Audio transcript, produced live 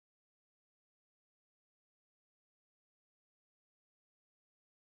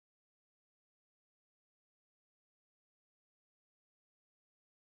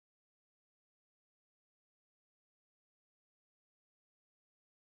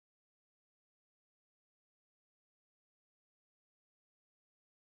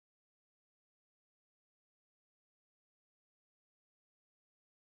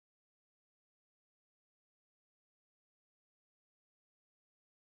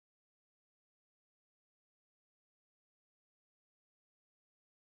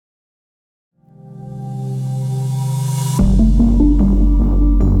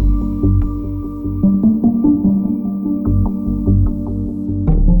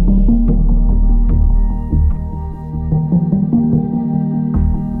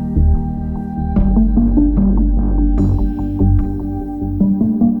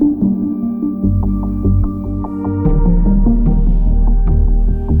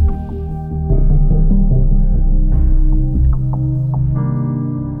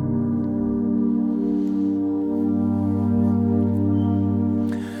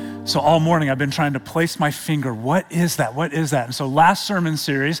So all morning I've been trying to place my finger. What is that? What is that? And so last sermon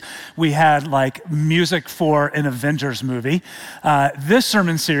series, we had like music for an Avengers movie. This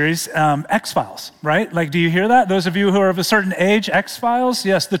sermon series, X-Files, right? Like, do you hear that? Those of you who are of a certain age, X-Files?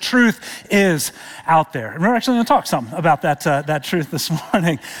 Yes, the truth is out there. And we're actually gonna talk some about that truth this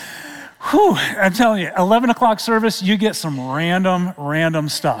morning. Whew, I'm telling you, 11 o'clock service, you get some random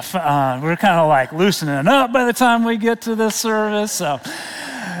stuff. We're kind of like loosening up by the time we get to this service. So,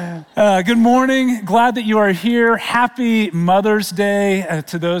 good morning. Glad that you are here. Happy Mother's Day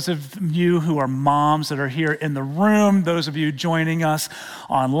to those of you who are moms that are here in the room. Those of you joining us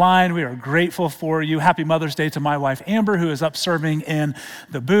online, we are grateful for you. Happy Mother's Day to my wife, Amber, who is up serving in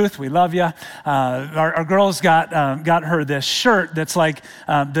the booth. We love you. Our girls got her this shirt that's like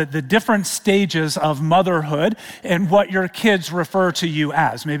the different stages of motherhood and what your kids refer to you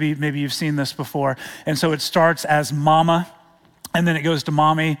as. Maybe you've seen this before. And so it starts as mama, and then it goes to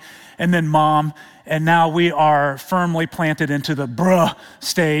mommy, and then mom, and now we are firmly planted into the bruh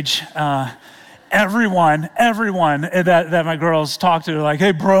stage. Everyone that my girls talk to are like,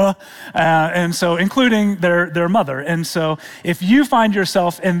 hey, bruh, and so including their mother. And so if you find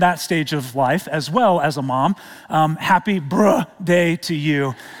yourself in that stage of life as well as a mom, happy bruh day to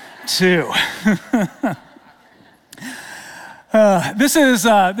you too. This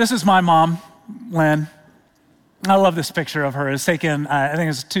is my mom, Lynn. I love this picture of her. It's taken, I think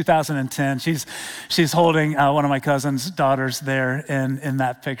it's 2010. She's holding one of my cousin's daughters there in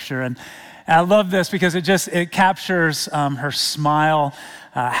that picture. And I love this because it captures her smile,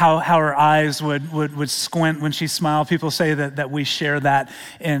 how her eyes would squint when she smiled. People say that we share that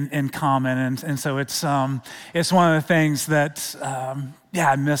in common. And so it's one of the things that,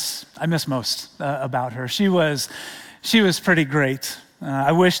 I miss most about her. She was pretty great.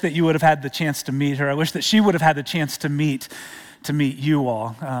 I wish that you would have had the chance to meet her. I wish that she would have had the chance to meet you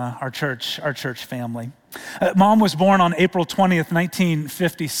all, our church family. Mom was born on April 20th,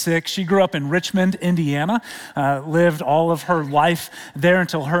 1956. She grew up in Richmond, Indiana, lived all of her life there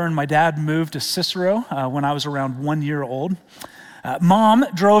until her and my dad moved to Cicero when I was around 1 year old. Mom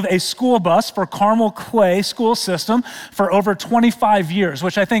drove a school bus for Carmel Clay School System for over 25 years,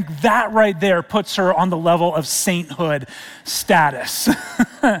 which I think that right there puts her on the level of sainthood status.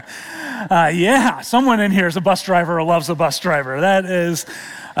 Yeah, someone in here is a bus driver or loves a bus driver. That is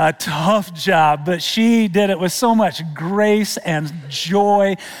a tough job, but she did it with so much grace and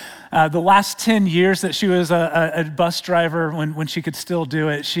joy. The last 10 years that she was a bus driver, when she could still do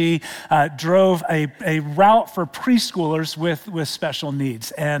it, she drove a route for preschoolers with special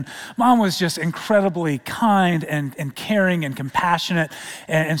needs. And Mom was just incredibly kind and caring and compassionate.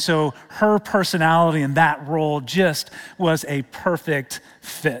 And so her personality in that role just was a perfect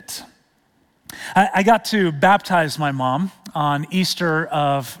fit. I got to baptize my mom on Easter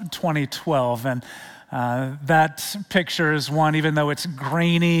of 2012. And that picture is one, even though it's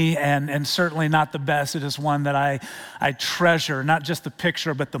grainy and certainly not the best, it is one that I treasure, not just the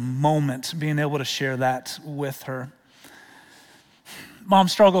picture, but the moment, being able to share that with her. Mom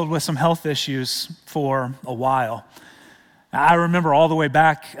struggled with some health issues for a while. I remember all the way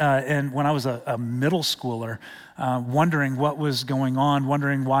back when I was a middle schooler, wondering what was going on,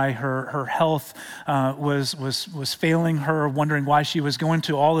 wondering why her health was failing her, wondering why she was going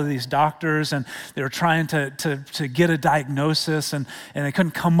to all of these doctors, and they were trying to get a diagnosis, and they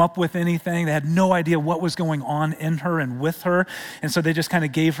couldn't come up with anything. They had no idea what was going on in her and with her, and so they just kind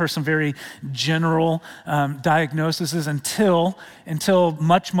of gave her some very general diagnoses until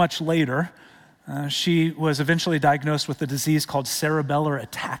much later. She was eventually diagnosed with a disease called cerebellar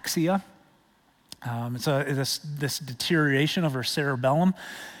ataxia. It's this deterioration of her cerebellum.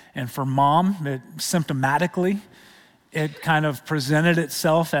 And for Mom, symptomatically, it kind of presented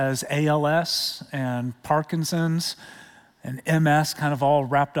itself as ALS and Parkinson's and MS kind of all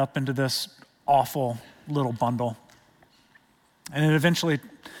wrapped up into this awful little bundle. And it eventually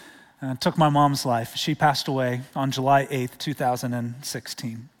took my mom's life. She passed away on July 8th,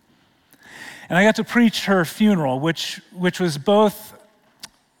 2016. And I got to preach her funeral, which was both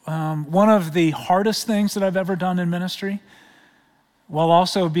one of the hardest things that I've ever done in ministry, while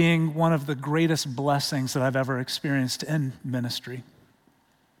also being one of the greatest blessings that I've ever experienced in ministry.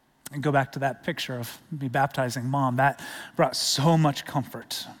 And go back to that picture of me baptizing Mom. That brought so much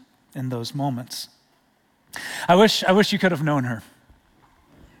comfort in those moments. I wish you could have known her.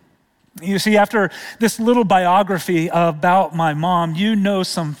 You see, after this little biography about my mom, you know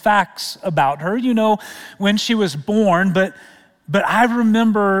some facts about her. You know when she was born, but I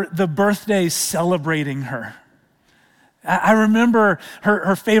remember the birthdays celebrating her. I remember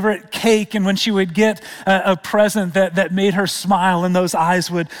her favorite cake, and when she would get a present that made her smile and those eyes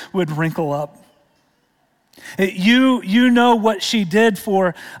would wrinkle up. You know what she did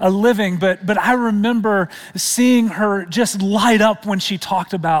for a living, but I remember seeing her just light up when she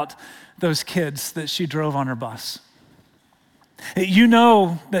talked about those kids that she drove on her bus. You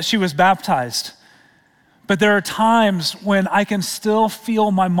know that she was baptized, but there are times when I can still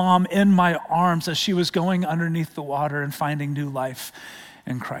feel my mom in my arms as she was going underneath the water and finding new life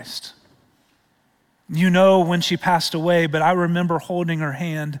in Christ. You know when she passed away, but I remember holding her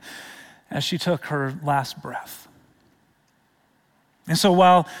hand as she took her last breath. And so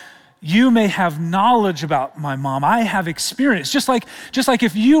while you may have knowledge about my mom, I have experience. Just like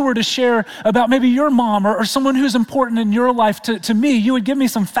if you were to share about maybe your mom or someone who's important in your life to me, you would give me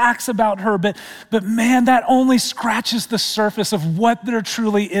some facts about her, but man, that only scratches the surface of what there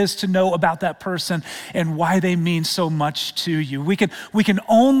truly is to know about that person and why they mean so much to you. We can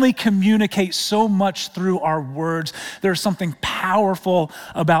only communicate so much through our words. There's something powerful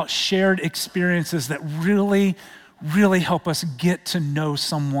about shared experiences that really help us get to know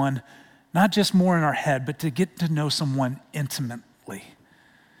someone, not just more in our head, but to get to know someone intimately.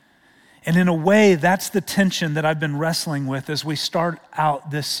 And in a way, that's the tension that I've been wrestling with as we start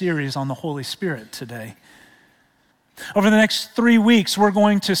out this series on the Holy Spirit today. Over the next 3 weeks, we're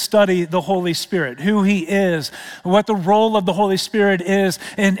going to study the Holy Spirit, who he is, what the role of the Holy Spirit is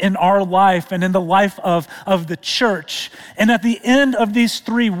in our life and in the life of the church. And at the end of these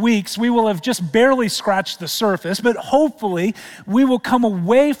 3 weeks, we will have just barely scratched the surface, but hopefully we will come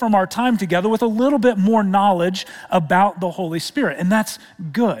away from our time together with a little bit more knowledge about the Holy Spirit, and that's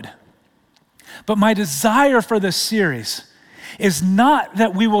good. But my desire for this series is not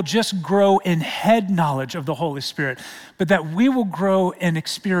that we will just grow in head knowledge of the Holy Spirit, but that we will grow in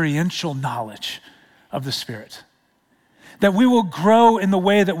experiential knowledge of the Spirit. That we will grow in the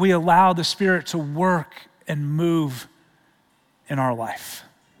way that we allow the Spirit to work and move in our life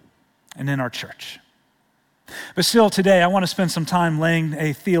and in our church. But still today, I want to spend some time laying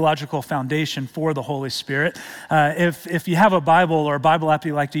a theological foundation for the Holy Spirit. If you have a Bible or a Bible app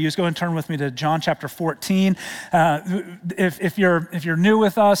you like to use, go and turn with me to John chapter 14. If you're new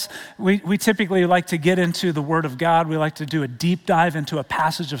with us, we typically like to get into the Word of God. We like to do a deep dive into a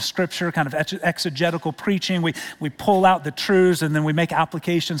passage of Scripture, kind of exegetical preaching. We pull out the truths and then we make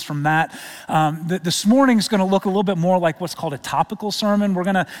applications from that. This morning is going to look a little bit more like what's called a topical sermon. We're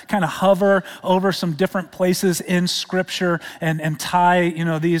going to kind of hover over some different places in Scripture and tie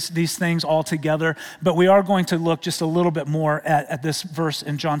these things all together. But we are going to look just a little bit more at this verse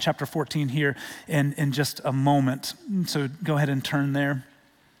in John chapter 14 here in just a moment. So go ahead and turn there.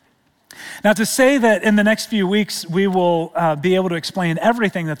 Now, to say that in the next few weeks we will be able to explain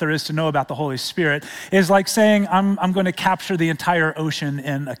everything that there is to know about the Holy Spirit is like saying I'm going to capture the entire ocean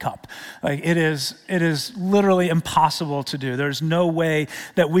in a cup. Like it is literally impossible to do. There's no way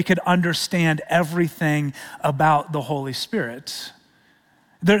that we could understand everything about the Holy Spirit.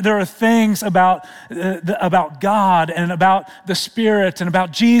 There are things about God and about the Spirit and about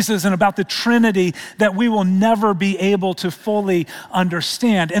Jesus and about the Trinity that we will never be able to fully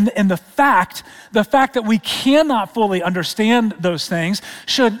understand. And the fact that we cannot fully understand those things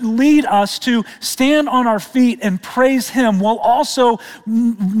should lead us to stand on our feet and praise him while also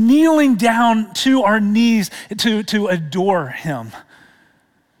kneeling down to our knees to adore him.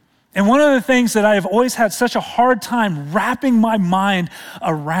 And one of the things that I have always had such a hard time wrapping my mind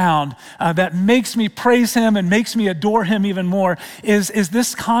around that makes me praise him and makes me adore him even more is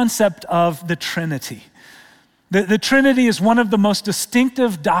this concept of the Trinity. The Trinity is one of the most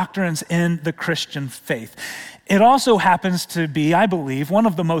distinctive doctrines in the Christian faith. It also happens to be, I believe, one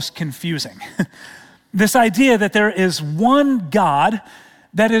of the most confusing. This idea that there is one God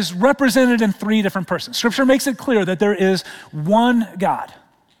that is represented in three different persons. Scripture makes it clear that there is one God.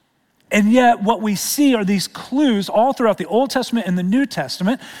 And yet what we see are these clues all throughout the Old Testament and the New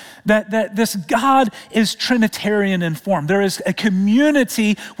Testament that this God is Trinitarian in form. There is a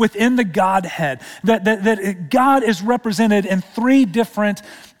community within the Godhead, that God is represented in three different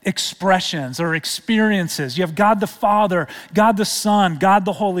expressions or experiences. You have God the Father, God the Son, God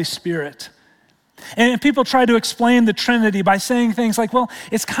the Holy Spirit. And people try to explain the Trinity by saying things like, well,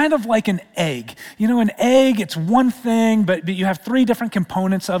 it's kind of like an egg. You know, an egg, it's one thing, but you have three different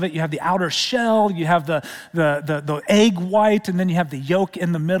components of it. You have the outer shell, you have the egg white, and then you have the yolk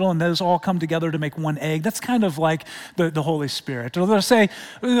in the middle, and those all come together to make one egg. That's kind of like the Holy Spirit. Or they'll say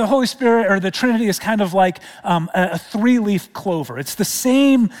the Holy Spirit or the Trinity is kind of like a three-leaf clover. It's the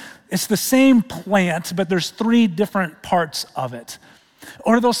same plant, but there's three different parts of it.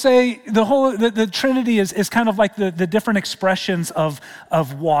 Or they'll say the Trinity is kind of like the different expressions of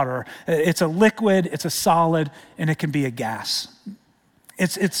water. It's a liquid, it's a solid, and it can be a gas.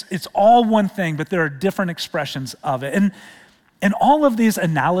 It's all one thing, but there are different expressions of it. And all of these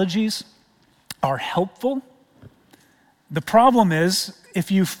analogies are helpful. The problem is,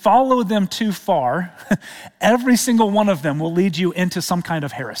 if you follow them too far, every single one of them will lead you into some kind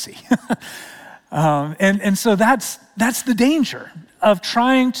of heresy. And so that's the danger of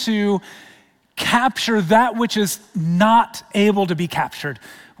trying to capture that which is not able to be captured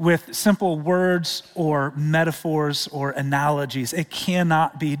with simple words or metaphors or analogies. It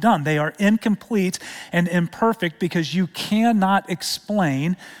cannot be done. They are incomplete and imperfect because you cannot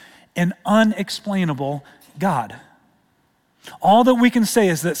explain an unexplainable God. All that we can say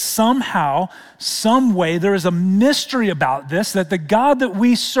is that somehow, some way, there is a mystery about this, that the God that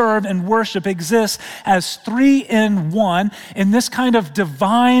we serve and worship exists as three in one in this kind of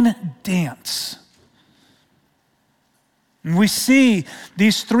divine dance. And we see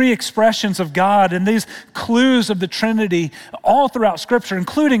these three expressions of God and these clues of the Trinity all throughout Scripture,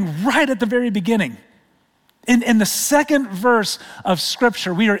 including right at the very beginning. In the second verse of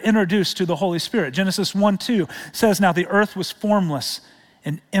Scripture, we are introduced to the Holy Spirit. Genesis 1:2 says, "Now the earth was formless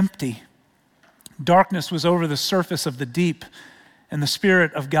and empty. Darkness was over the surface of the deep, and the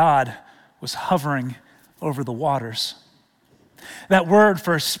Spirit of God was hovering over the waters." That word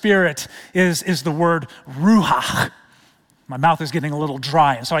for spirit is the word ruach. My mouth is getting a little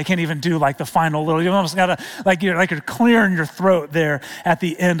dry, and so I can't even do like the final little, you almost gotta, like you're clearing your throat there at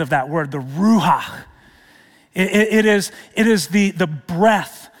the end of that word, the ruach. It is the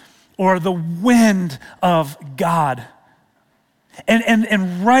breath or the wind of God.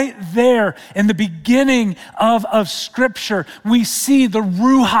 And right there in the beginning of Scripture, we see the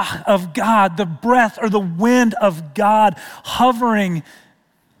ruach of God, the breath or the wind of God hovering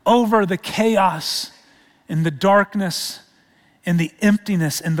over the chaos and the darkness and the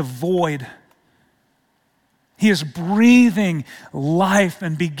emptiness and the void. He is breathing life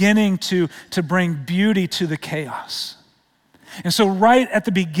and beginning to bring beauty to the chaos. And so right at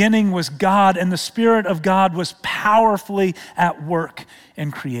the beginning was God, and the Spirit of God was powerfully at work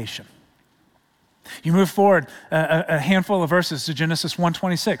in creation. You move forward a handful of verses to Genesis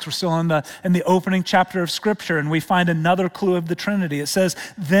 1:26. We're still in the opening chapter of Scripture, and we find another clue of the Trinity. It says,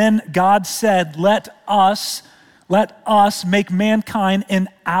 "Then God said, let us make mankind in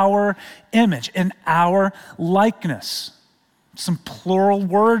our image, in our likeness." Some plural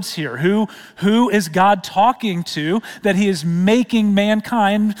words here. Who is God talking to that he is making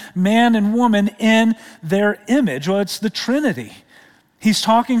mankind, man and woman, in their image? Well, it's the Trinity. He's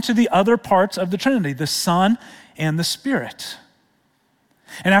talking to the other parts of the Trinity, the Son and the Spirit.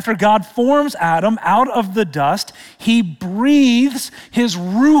 And after God forms Adam out of the dust, he breathes his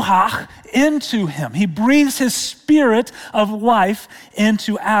ruach into him. He breathes his spirit of life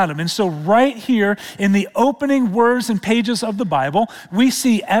into Adam. And so right here in the opening words and pages of the Bible, we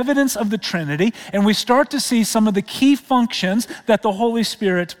see evidence of the Trinity, and we start to see some of the key functions that the Holy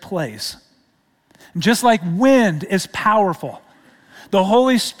Spirit plays. Just like wind is powerful, the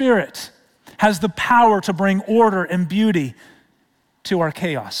Holy Spirit has the power to bring order and beauty to our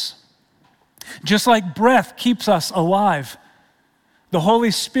chaos. Just like breath keeps us alive, the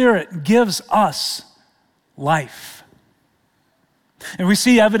Holy Spirit gives us life. And we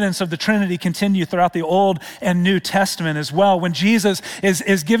see evidence of the Trinity continue throughout the Old and New Testament as well. When Jesus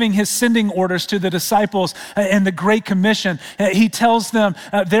is giving his sending orders to the disciples in the Great Commission, he tells them,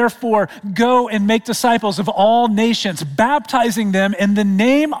 therefore, go and make disciples of all nations, baptizing them in the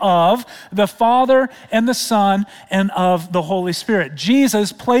name of the Father and the Son and of the Holy Spirit.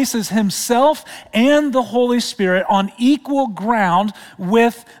 Jesus places himself and the Holy Spirit on equal ground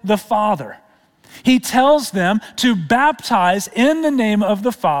with the Father. He tells them to baptize in the name of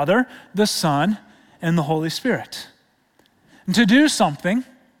the Father, the Son, and the Holy Spirit. And to do something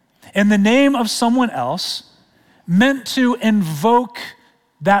in the name of someone else meant to invoke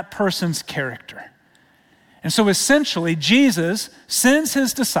that person's character. And so essentially, Jesus sends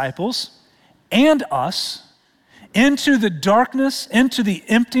his disciples and us into the darkness, into the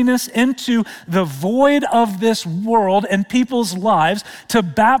emptiness, into the void of this world and people's lives to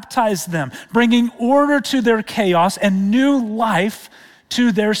baptize them, bringing order to their chaos and new life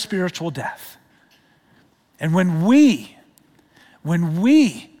to their spiritual death. And when we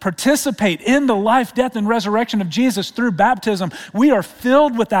participate in the life, death, and resurrection of Jesus through baptism, we are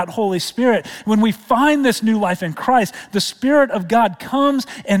filled with that Holy Spirit. When we find this new life in Christ, the Spirit of God comes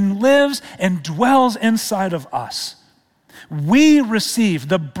and lives and dwells inside of us. We receive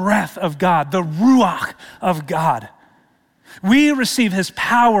the breath of God, the ruach of God. We receive his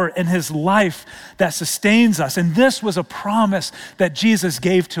power and his life that sustains us. And this was a promise that Jesus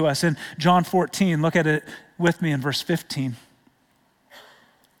gave to us in John 14. Look at it with me in verse 15.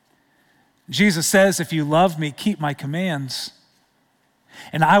 Jesus says, if you love me, keep my commands.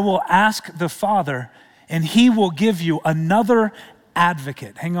 And I will ask the Father, and he will give you another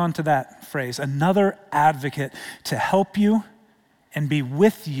advocate. Hang on to that phrase, another advocate to help you and be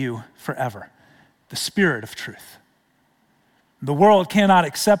with you forever, the Spirit of truth. The world cannot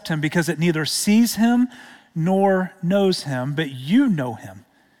accept him because it neither sees him nor knows him, but you know him,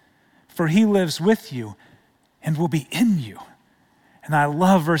 for he lives with you and will be in you. And I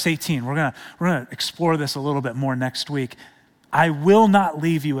love verse 18. We're gonna explore this a little bit more next week. I will not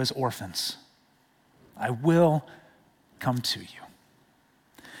leave you as orphans. I will come to you.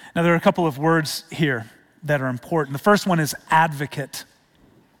 Now, there are a couple of words here that are important. The first one is advocate.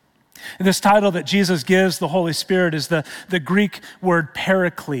 And this title that Jesus gives the Holy Spirit is the Greek word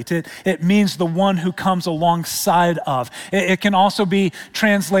paraclete. It means the one who comes alongside of. It can also be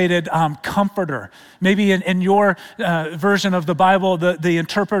translated comforter. Maybe in your version of the Bible, the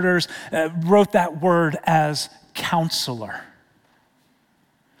interpreters wrote that word as counselor.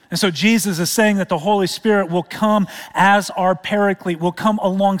 And so Jesus is saying that the Holy Spirit will come as our paraclete, will come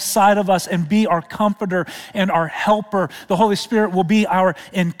alongside of us and be our comforter and our helper. The Holy Spirit will be our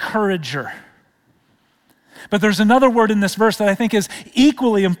encourager. But there's another word in this verse that I think is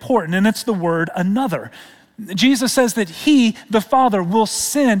equally important, and it's the word another. Jesus says that he, the Father, will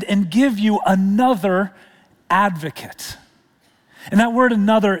send and give you another advocate. And that word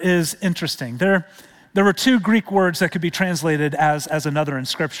another is interesting. There were two Greek words that could be translated as another in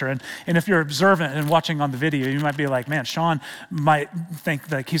Scripture. And if you're observant and watching on the video, you might be like, man, Sean might think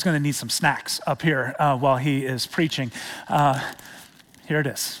that he's going to need some snacks up here while he is preaching. Here it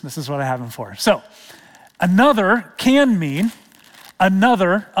is. This is what I have him for. So, another can mean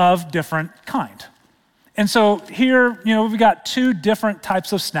another of different kind. And so here, we've got two different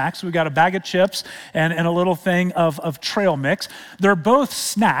types of snacks. We've got a bag of chips and a little thing of trail mix. They're both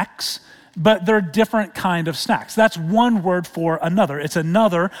snacks, but they're different kind of snacks. That's one word for another. It's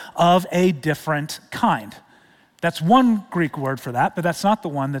another of a different kind. That's one Greek word for that, but that's not the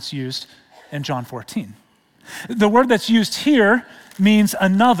one that's used in John 14. The word that's used here means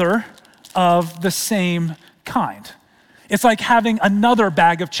another of the same kind. It's like having another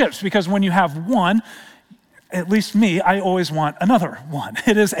bag of chips, because when you have one, at least me, I always want another one.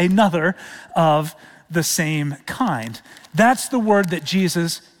 It is another of the same kind. That's the word that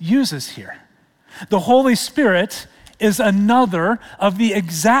Jesus uses here. The Holy Spirit is another of the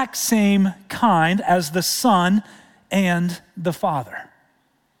exact same kind as the Son and the Father.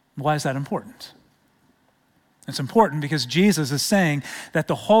 Why is that important? It's important because Jesus is saying that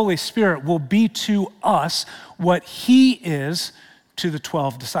the Holy Spirit will be to us what he is to the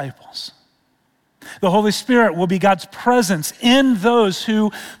 12 disciples. The Holy Spirit will be God's presence in those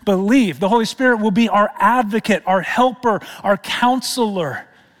who believe. The Holy Spirit will be our advocate, our helper, our counselor.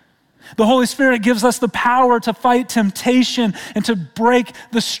 The Holy Spirit gives us the power to fight temptation and to break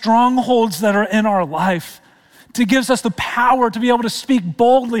the strongholds that are in our life. It gives us the power to be able to speak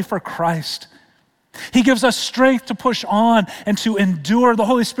boldly for Christ. He gives us strength to push on and to endure. The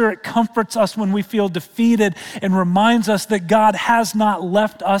Holy Spirit comforts us when we feel defeated and reminds us that God has not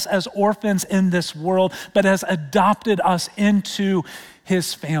left us as orphans in this world, but has adopted us into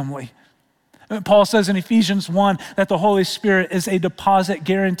his family. Paul says in Ephesians 1 that the Holy Spirit is a deposit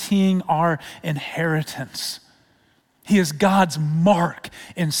guaranteeing our inheritance. He is God's mark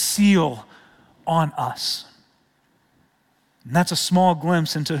and seal on us. And that's a small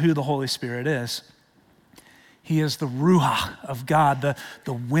glimpse into who the Holy Spirit is. He is the Ruach of God,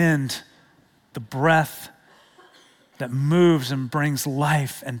 the wind, the breath that moves and brings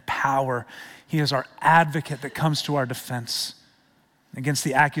life and power. He is our advocate that comes to our defense against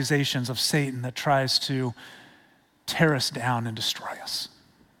the accusations of Satan that tries to tear us down and destroy us.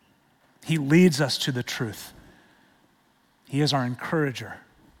 He leads us to the truth. He is our encourager,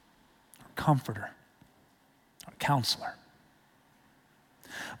 our comforter, our counselor.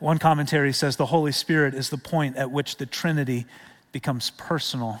 One commentary says the Holy Spirit is the point at which the Trinity becomes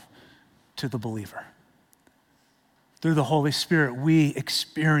personal to the believer. Through the Holy Spirit, we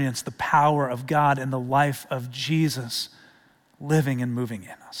experience the power of God and the life of Jesus living and moving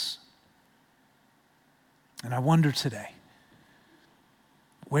in us. And I wonder today,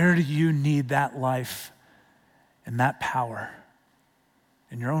 where do you need that life and that power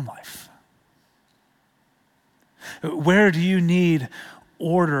in your own life? Where do you need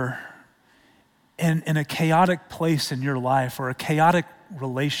order in a chaotic place in your life or a chaotic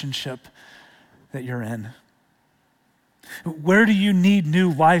relationship that you're in? Where do you need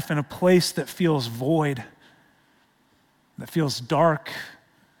new life in a place that feels void, that feels dark,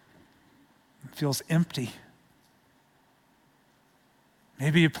 that feels empty?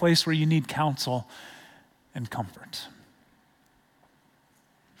 Maybe a place where you need counsel and comfort.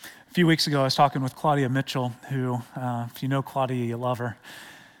 A few weeks ago, I was talking with Claudia Mitchell, who, if you know Claudia, you love her.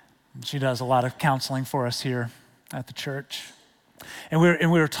 She does a lot of counseling for us here at the church. And we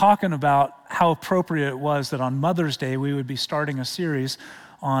were talking about how appropriate it was that on Mother's Day, we would be starting a series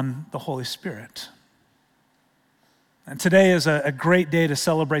on the Holy Spirit. And today is a great day to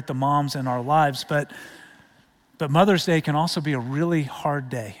celebrate the moms in our lives, but Mother's Day can also be a really hard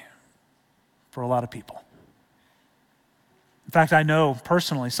day for a lot of people. In fact, I know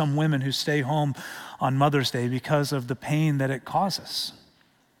personally some women who stay home on Mother's Day because of the pain that it causes.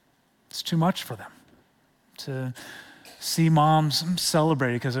 It's too much for them to see moms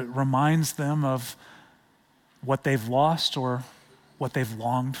celebrate because it reminds them of what they've lost or what they've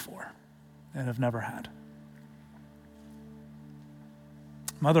longed for and have never had.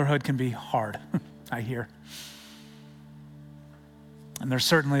 Motherhood can be hard, I hear. And there's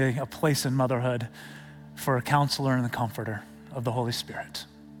certainly a place in motherhood for a counselor and the comforter of the Holy Spirit.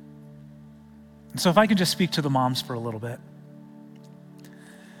 And so if I can just speak to the moms for a little bit.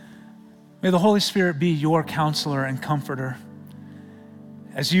 May the Holy Spirit be your counselor and comforter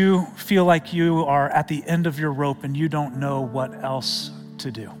as you feel like you are at the end of your rope and you don't know what else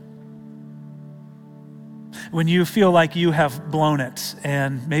to do. When you feel like you have blown it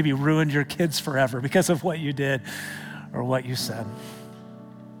and maybe ruined your kids forever because of what you did or what you said.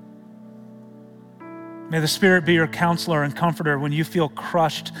 May the Spirit be your counselor and comforter when you feel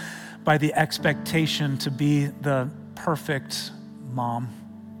crushed by the expectation to be the perfect mom.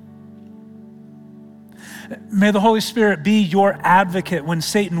 May the Holy Spirit be your advocate when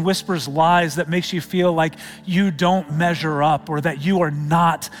Satan whispers lies that makes you feel like you don't measure up or that you are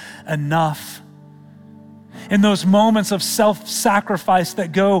not enough. In those moments of self-sacrifice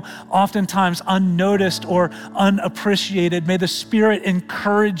that go oftentimes unnoticed or unappreciated, may the Spirit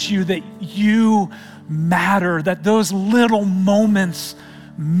encourage you that you matter, that those little moments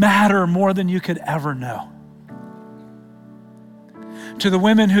matter more than you could ever know. To the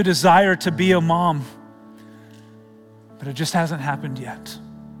women who desire to be a mom, but it just hasn't happened yet.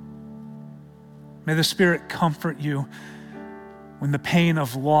 May the Spirit comfort you when the pain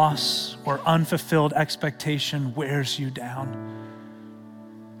of loss or unfulfilled expectation wears you down.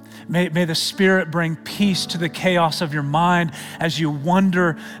 May the Spirit bring peace to the chaos of your mind as you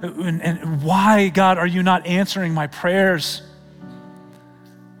wonder, and why, God, are you not answering my prayers?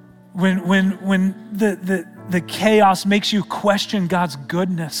 When the chaos makes you question God's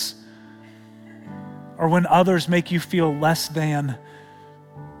goodness, or when others make you feel less than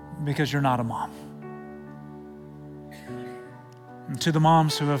because you're not a mom. And to the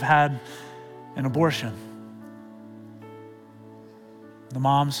moms who have had an abortion, the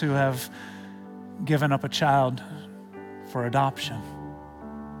moms who have given up a child for adoption,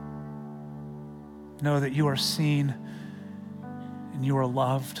 know that you are seen and you are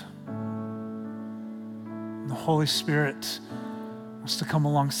loved. And the Holy Spirit wants to come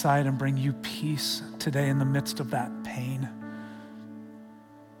alongside and bring you peace today in the midst of that pain.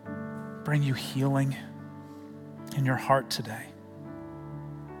 Bring you healing in your heart today.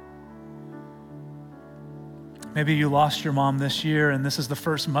 Maybe you lost your mom this year and this is the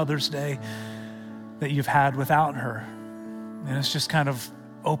first Mother's Day that you've had without her. And it's just kind of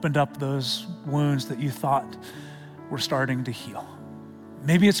opened up those wounds that you thought were starting to heal.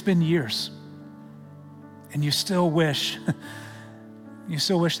 Maybe it's been years and you still wish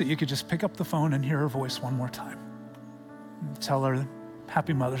that you could just pick up the phone and hear her voice one more time. And tell her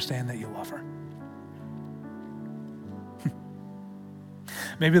Happy Mother's Day and that you love her.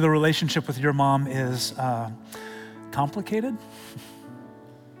 Maybe the relationship with your mom is complicated,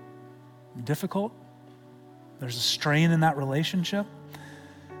 difficult. There's a strain in that relationship.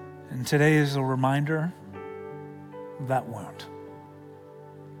 And today is a reminder of that wound.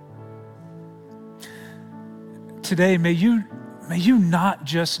 Today, may you not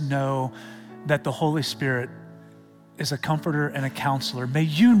just know that the Holy Spirit is a comforter and a counselor. May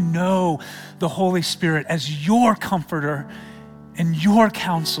you know the Holy Spirit as your comforter and your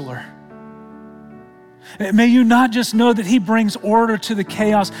counselor. May you not just know that he brings order to the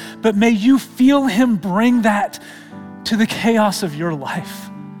chaos, but may you feel him bring that to the chaos of your life.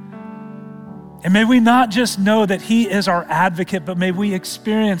 And may we not just know that he is our advocate, but may we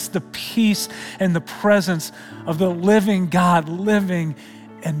experience the peace and the presence of the living God living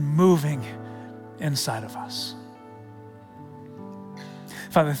and moving inside of us.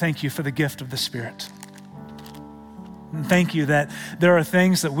 Father, thank you for the gift of the Spirit. And thank you that there are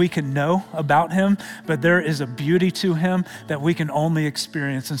things that we can know about him, but there is a beauty to him that we can only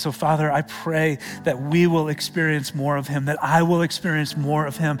experience. And so, Father, I pray that we will experience more of him, that I will experience more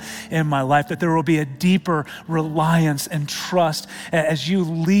of him in my life, that there will be a deeper reliance and trust as you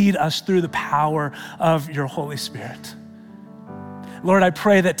lead us through the power of your Holy Spirit. Lord, I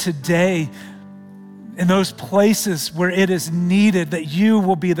pray that today, in those places where it is needed, that you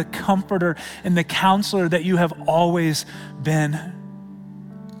will be the comforter and the counselor that you have always been.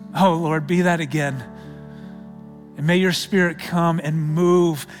 Oh, Lord, be that again. And may your Spirit come and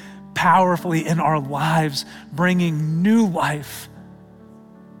move powerfully in our lives, bringing new life.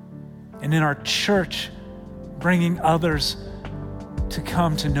 And in our church, bringing others to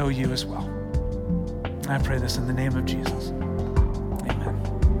come to know you as well. I pray this in the name of Jesus.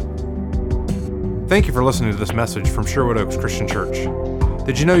 Thank you for listening to this message from Sherwood Oaks Christian Church.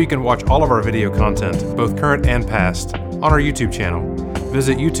 Did you know you can watch all of our video content, both current and past, on our YouTube channel?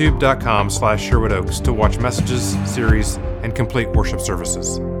 Visit youtube.com/SherwoodOaks to watch messages, series, and complete worship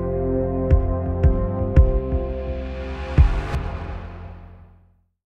services.